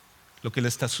importe lo que le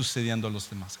está sucediendo a los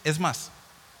demás. Es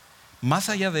más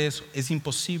allá de eso, es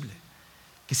imposible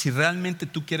que si realmente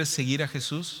tú quieres seguir a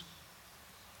Jesús,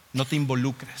 no te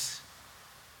involucres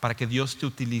para que Dios te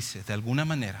utilice de alguna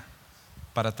manera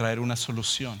para traer una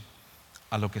solución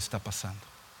a lo que está pasando.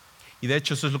 Y de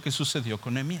hecho eso es lo que sucedió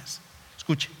con Nehemías.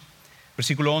 Escuche,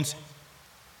 versículo 11.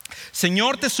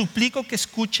 Señor, te suplico que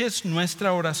escuches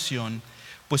nuestra oración,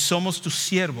 pues somos tus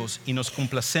siervos y nos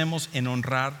complacemos en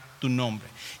honrar tu nombre.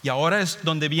 Y ahora es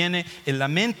donde viene el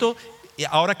lamento.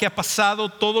 Ahora que ha pasado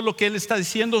todo lo que él está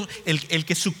diciendo, el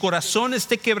que su corazón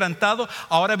esté quebrantado,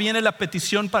 ahora viene la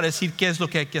petición para decir qué es lo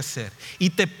que hay que hacer.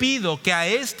 Y te pido que a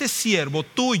este siervo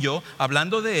tuyo,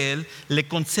 hablando de él, le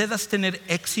concedas tener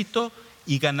éxito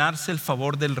y ganarse el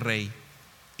favor del rey.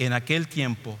 En aquel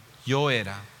tiempo yo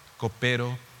era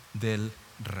copero del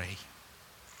rey.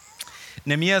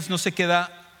 Nehemías no se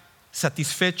queda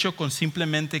satisfecho con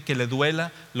simplemente que le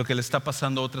duela lo que le está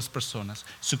pasando a otras personas.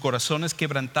 Su corazón es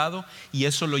quebrantado y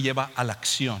eso lo lleva a la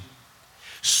acción.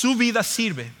 Su vida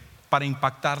sirve para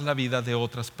impactar la vida de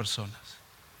otras personas.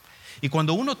 Y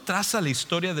cuando uno traza la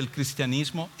historia del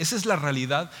cristianismo, esa es la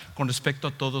realidad con respecto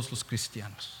a todos los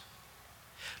cristianos.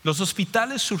 Los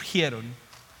hospitales surgieron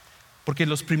porque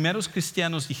los primeros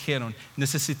cristianos dijeron: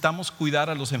 necesitamos cuidar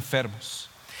a los enfermos.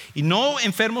 Y no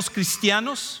enfermos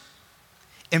cristianos,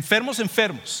 enfermos,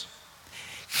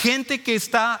 gente que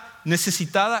está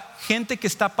necesitada, gente que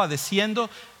está padeciendo.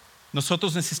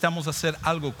 Nosotros necesitamos hacer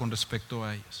algo con respecto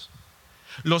a ellos.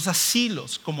 Los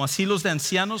asilos, como asilos de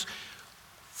ancianos,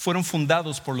 fueron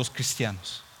fundados por los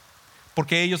cristianos,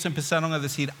 porque ellos empezaron a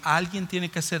decir: alguien tiene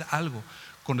que hacer algo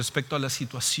con respecto a la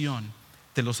situación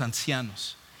de los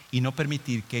ancianos y no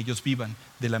permitir que ellos vivan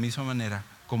de la misma manera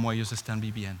como ellos están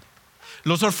viviendo.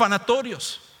 Los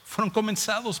orfanatorios fueron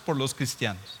comenzados por los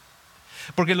cristianos,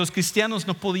 porque los cristianos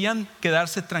no podían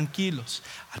quedarse tranquilos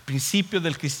al principio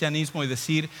del cristianismo y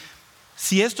decir: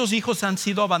 si estos hijos han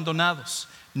sido abandonados,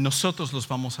 nosotros los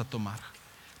vamos a tomar,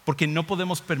 porque no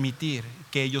podemos permitir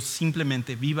que ellos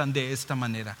simplemente vivan de esta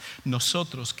manera.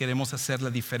 Nosotros queremos hacer la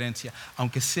diferencia,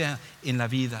 aunque sea en la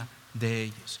vida de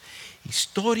ellos.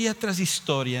 Historia tras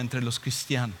historia entre los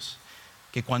cristianos,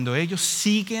 que cuando ellos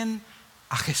siguen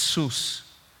a Jesús,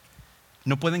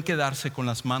 no pueden quedarse con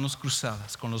las manos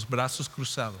cruzadas, con los brazos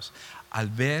cruzados, al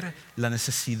ver la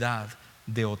necesidad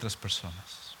de otras personas.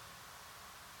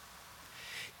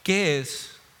 ¿Qué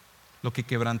es lo que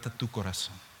quebranta tu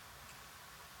corazón?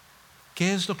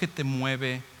 ¿Qué es lo que te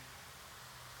mueve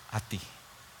a ti?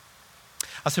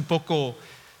 Hace poco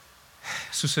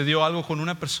sucedió algo con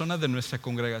una persona de nuestra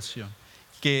congregación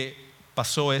que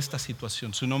pasó esta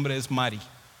situación. Su nombre es Mari.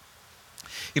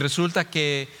 Y resulta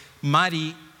que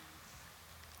Mari,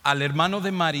 al hermano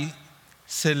de Mari,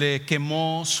 se le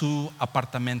quemó su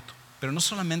apartamento. Pero no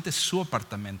solamente su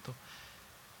apartamento,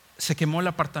 se quemó el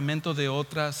apartamento de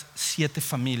otras 7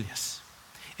 familias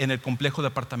en el complejo de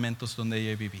apartamentos donde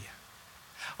ella vivía.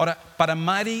 Ahora, para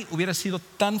Mari hubiera sido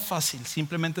tan fácil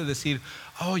simplemente decir: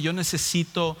 yo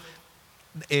necesito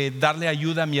darle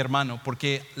ayuda a mi hermano,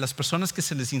 porque las personas que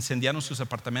se les incendiaron sus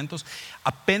apartamentos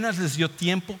apenas les dio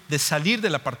tiempo de salir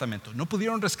del apartamento. No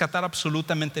pudieron rescatar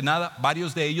absolutamente nada,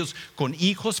 varios de ellos con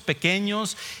hijos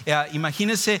pequeños.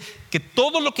 Imagínense que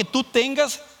todo lo que tú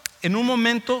tengas en un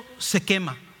momento se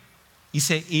quema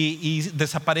y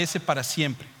desaparece para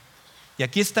siempre. Y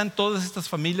aquí están todas estas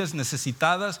familias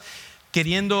necesitadas,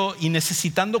 queriendo y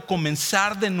necesitando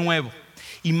comenzar de nuevo.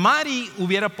 Y Mari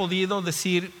hubiera podido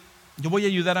decir: yo voy a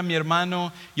ayudar a mi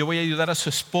hermano, yo voy a ayudar a su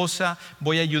esposa,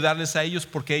 voy a ayudarles a ellos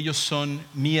porque ellos son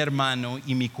mi hermano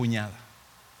y mi cuñada.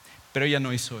 Pero ella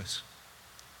no hizo eso.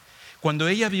 Cuando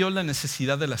ella vio la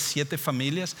necesidad de las 7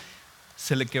 familias,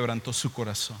 se le quebrantó su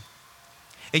corazón.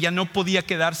 Ella no podía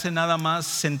quedarse nada más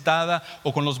sentada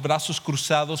o con los brazos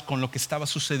cruzados con lo que estaba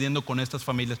sucediendo con estas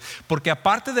familias, porque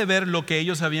aparte de ver lo que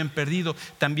ellos habían perdido,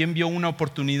 también vio una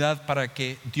oportunidad para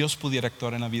que Dios pudiera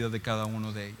actuar en la vida de cada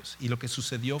uno de ellos. Y lo que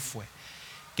sucedió fue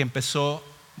que empezó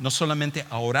no solamente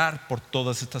a orar por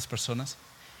todas estas personas,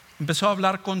 empezó a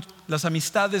hablar con las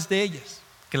amistades de ellas,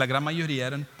 que la gran mayoría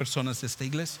eran personas de esta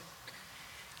iglesia.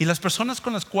 Y las personas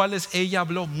con las cuales ella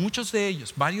habló, muchos de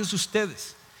ellos, varios de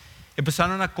ustedes,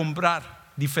 empezaron a comprar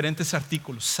diferentes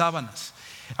artículos, sábanas,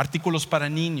 artículos para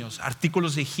niños,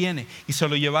 artículos de higiene, y se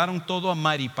lo llevaron todo a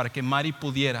Mari para que Mari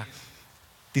pudiera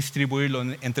distribuirlo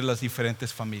entre las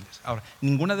diferentes familias. Ahora,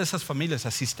 ninguna de esas familias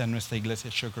asiste a nuestra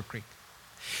iglesia Sugar Creek.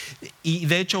 Y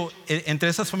de hecho, entre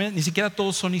esas familias ni siquiera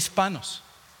todos son hispanos.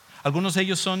 Algunos de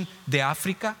ellos son de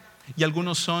África y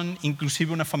algunos son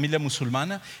inclusive una familia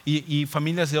musulmana y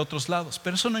familias de otros lados.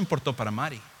 Pero eso no importó para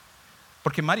Mari,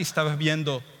 porque Mari estaba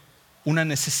viendo una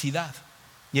necesidad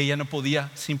y ella no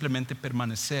podía simplemente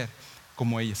permanecer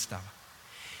como ella estaba.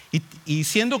 Y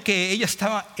siendo que ella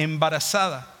estaba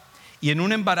embarazada y en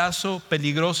un embarazo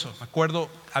peligroso, me acuerdo,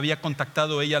 había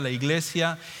contactado ella a la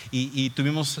iglesia y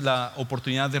tuvimos la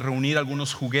oportunidad de reunir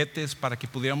algunos juguetes para que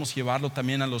pudiéramos llevarlo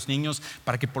también a los niños,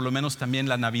 para que por lo menos también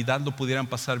la Navidad lo pudieran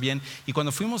pasar bien. Y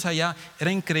cuando fuimos allá,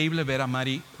 era increíble ver a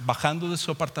Mari bajando de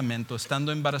su apartamento,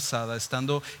 estando embarazada,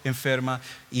 estando enferma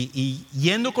y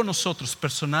yendo con nosotros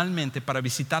personalmente para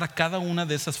visitar a cada una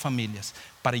de esas familias,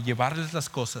 para llevarles las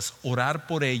cosas, orar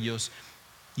por ellos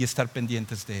y estar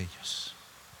pendientes de ellos.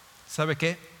 ¿Sabe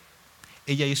qué?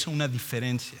 Ella hizo una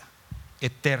diferencia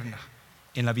eterna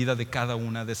en la vida de cada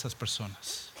una de esas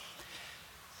personas.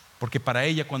 Porque para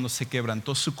ella, cuando se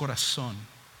quebrantó su corazón,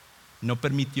 no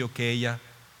permitió que ella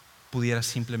pudiera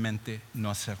simplemente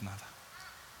no hacer nada.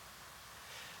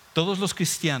 Todos los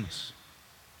cristianos,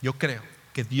 yo creo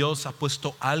que Dios ha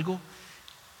puesto algo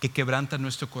que quebranta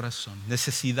nuestro corazón,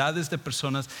 necesidades de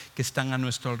personas que están a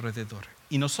nuestro alrededor.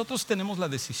 Y nosotros tenemos la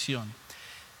decisión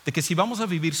de que si vamos a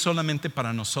vivir solamente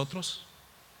para nosotros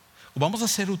o vamos a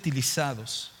ser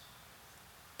utilizados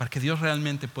para que Dios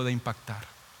realmente pueda impactar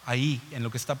ahí en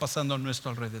lo que está pasando a nuestro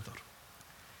alrededor.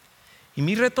 Y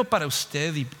mi reto para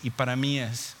usted y para mí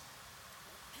es: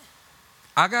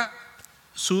 haga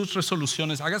sus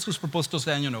resoluciones, haga sus propósitos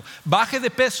de año nuevo, baje de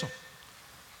peso,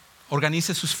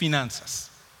 organice sus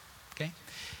finanzas, ¿okay?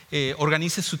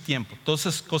 Organice su tiempo. Todas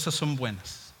esas cosas son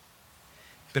buenas.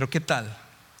 Pero ¿qué tal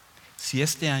si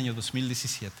este año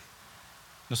 2017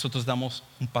 nosotros damos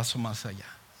un paso más allá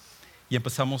y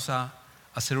empezamos a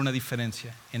hacer una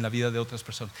diferencia en la vida de otras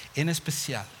personas, en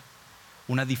especial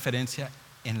una diferencia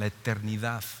en la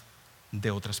eternidad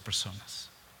de otras personas?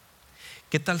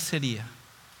 ¿Qué tal sería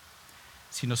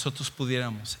si nosotros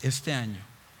pudiéramos este año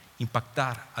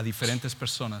impactar a diferentes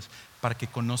personas para que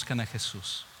conozcan a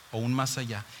Jesús, o aún más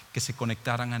allá, que se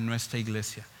conectaran a nuestra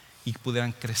iglesia y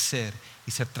pudieran crecer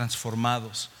y ser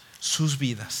transformados sus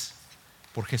vidas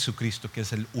por Jesucristo, que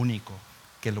es el único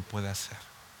que lo puede hacer?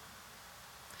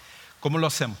 ¿Cómo lo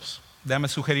hacemos? Déjame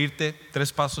sugerirte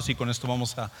 3 pasos y con esto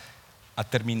vamos a a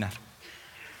terminar.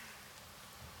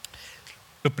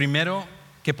 Lo primero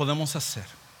que podemos hacer,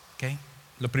 ¿ok?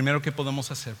 Lo primero que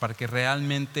podemos hacer para que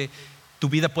realmente tu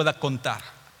vida pueda contar,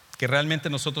 que realmente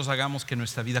nosotros hagamos que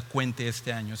nuestra vida cuente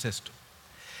este año, es esto.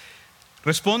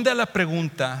 Responde a la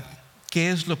pregunta: ¿qué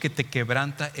es lo que te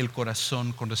quebranta el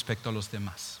corazón con respecto a los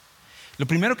demás? Lo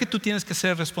primero que tú tienes que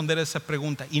hacer es responder a esa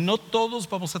pregunta, y no todos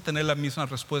vamos a tener la misma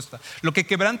respuesta. Lo que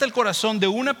quebranta el corazón de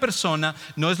una persona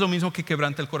no es lo mismo que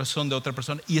quebranta el corazón de otra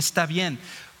persona, y está bien,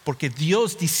 porque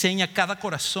Dios diseña cada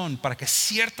corazón para que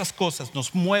ciertas cosas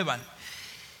nos muevan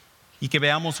y que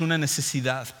veamos una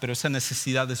necesidad, pero esa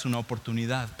necesidad es una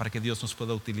oportunidad para que Dios nos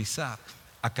pueda utilizar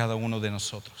a cada uno de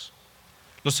nosotros.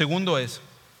 Lo segundo es: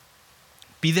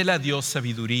 pídele a Dios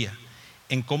sabiduría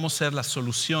en cómo ser la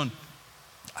solución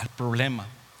al problema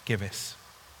que ves.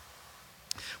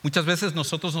 Muchas veces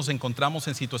nosotros nos encontramos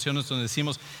en situaciones donde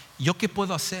decimos: ¿yo qué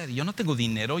puedo hacer? Yo no tengo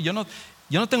dinero, yo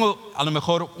no tengo a lo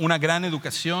mejor una gran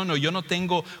educación, o yo no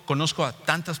conozco a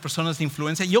tantas personas de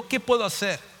influencia. ¿Yo qué puedo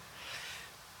hacer?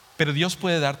 Pero Dios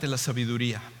puede darte la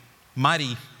sabiduría.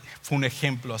 Mari fue un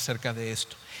ejemplo acerca de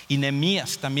esto, y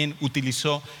Nehemías también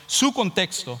utilizó su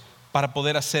contexto para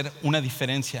poder hacer una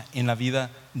diferencia en la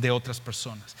vida de otras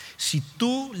personas. Si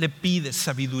tú le pides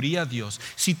sabiduría a Dios,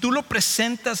 si tú lo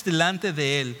presentas delante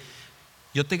de Él,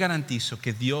 yo te garantizo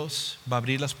que Dios va a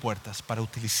abrir las puertas para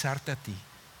utilizarte a ti,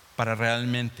 para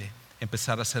realmente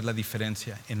empezar a hacer la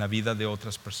diferencia en la vida de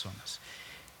otras personas.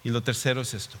 Y lo tercero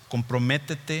es esto: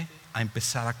 comprométete a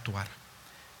empezar a actuar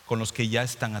con los que ya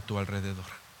están a tu alrededor.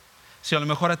 Si a lo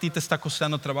mejor a ti te está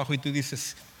costando trabajo y tú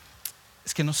dices: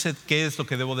 es que no sé qué es lo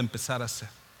que debo de empezar a hacer,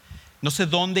 no sé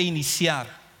dónde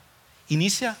iniciar.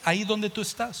 Inicia ahí donde tú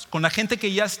estás, con la gente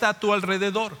que ya está a tu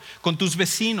alrededor, con tus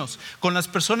vecinos, con las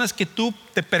personas que tú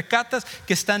te percatas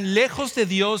que están lejos de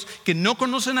Dios, que no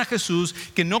conocen a Jesús,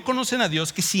 que no conocen a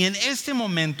Dios, que si en este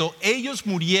momento ellos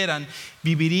murieran,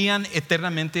 vivirían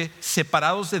eternamente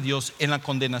separados de Dios en la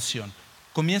condenación.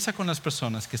 Comienza con las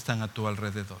personas que están a tu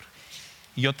alrededor,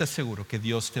 y yo te aseguro que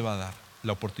Dios te va a dar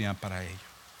la oportunidad para ello.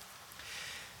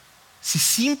 Si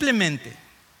simplemente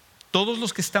todos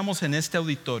los que estamos en este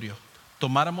auditorio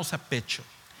tomáramos a pecho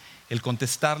el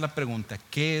contestar la pregunta: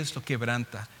 ¿qué es lo que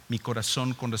quebranta mi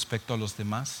corazón con respecto a los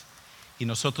demás? Y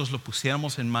nosotros lo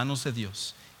pusiéramos en manos de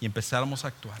Dios y empezáramos a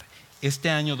actuar,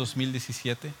 este año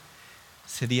 2017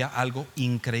 sería algo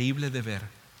increíble de ver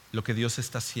lo que Dios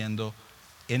está haciendo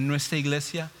en nuestra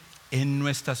iglesia, en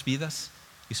nuestras vidas,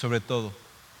 y sobre todo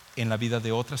en la vida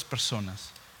de otras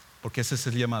personas, porque ese es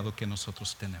el llamado que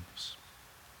nosotros tenemos.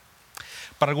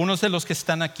 Para algunos de los que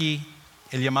están aquí,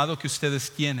 el llamado que ustedes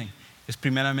tienen es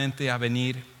primeramente a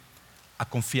venir a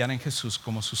confiar en Jesús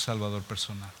como su Salvador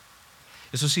personal.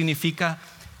 Eso significa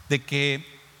de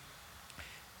que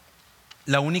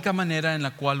la única manera en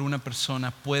la cual una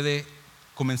persona puede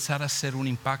comenzar a hacer un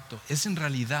impacto es en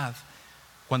realidad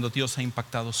cuando Dios ha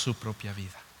impactado su propia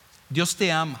vida. Dios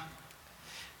te ama.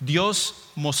 Dios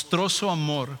mostró su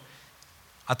amor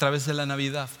a través de la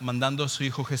Navidad, mandando a su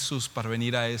Hijo Jesús para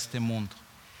venir a este mundo.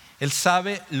 Él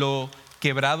sabe lo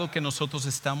quebrado que nosotros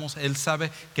estamos. Él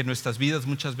sabe que nuestras vidas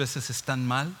muchas veces están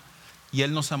mal, y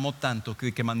Él nos amó tanto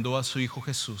que mandó a su Hijo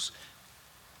Jesús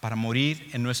para morir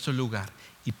en nuestro lugar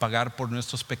y pagar por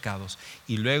nuestros pecados,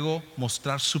 y luego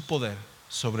mostrar su poder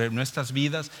sobre nuestras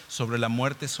vidas, sobre la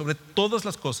muerte, sobre todas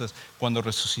las cosas, cuando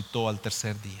resucitó al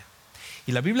tercer día.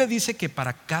 Y la Biblia dice que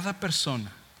para cada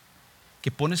persona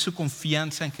que pone su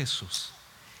confianza en Jesús,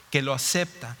 que lo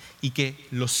acepta y que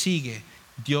lo sigue,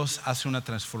 Dios hace una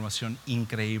transformación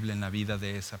increíble en la vida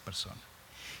de esa persona.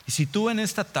 Y si tú en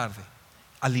esta tarde,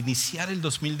 al iniciar el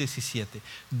 2017,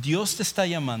 Dios te está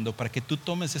llamando para que tú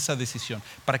tomes esa decisión,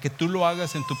 para que tú lo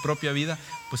hagas en tu propia vida,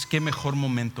 pues qué mejor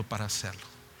momento para hacerlo.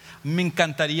 Me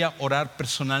encantaría orar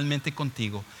personalmente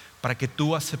contigo para que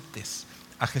tú aceptes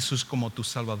a Jesús como tu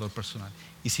Salvador personal.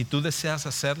 Y si tú deseas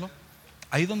hacerlo,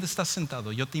 ahí donde estás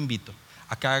sentado, yo te invito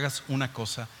a que hagas una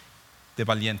cosa de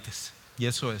valientes, y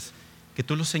eso es que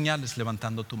tú lo señales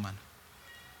levantando tu mano.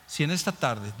 Si en esta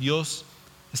tarde Dios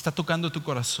está tocando tu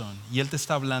corazón y Él te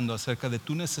está hablando acerca de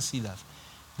tu necesidad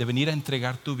de venir a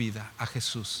entregar tu vida a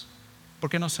Jesús, ¿por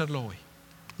qué no hacerlo hoy?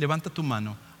 Levanta tu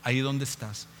mano ahí donde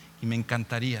estás, y me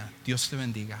encantaría, Dios te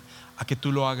bendiga, a que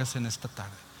tú lo hagas en esta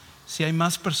tarde. Si hay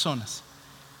más personas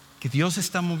que Dios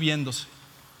está moviéndose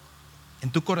en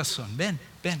tu corazón, ven,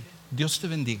 Dios te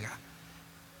bendiga.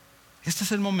 Este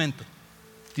es el momento.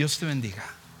 Dios te bendiga.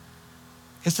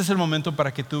 Este es el momento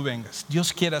para que tú vengas.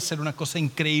 Dios quiere hacer una cosa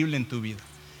increíble en tu vida,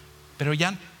 pero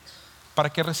ya,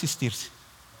 ¿para qué resistirse?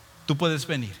 Tú puedes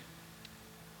venir.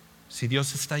 Si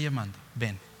Dios está llamando,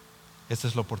 ven. Esta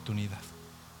es la oportunidad.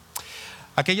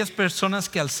 Aquellas personas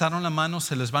que alzaron la mano,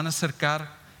 se les van a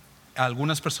acercar a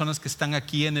algunas personas que están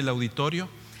aquí en el auditorio.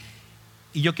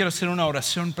 Y yo quiero hacer una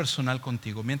oración personal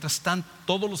contigo. Mientras están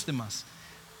todos los demás,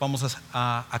 vamos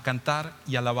a cantar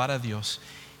y alabar a Dios.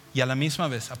 Y a la misma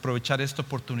vez aprovechar esta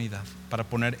oportunidad para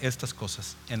poner estas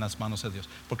cosas en las manos de Dios.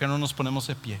 ¿Por qué no nos ponemos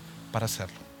de pie para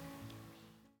hacerlo?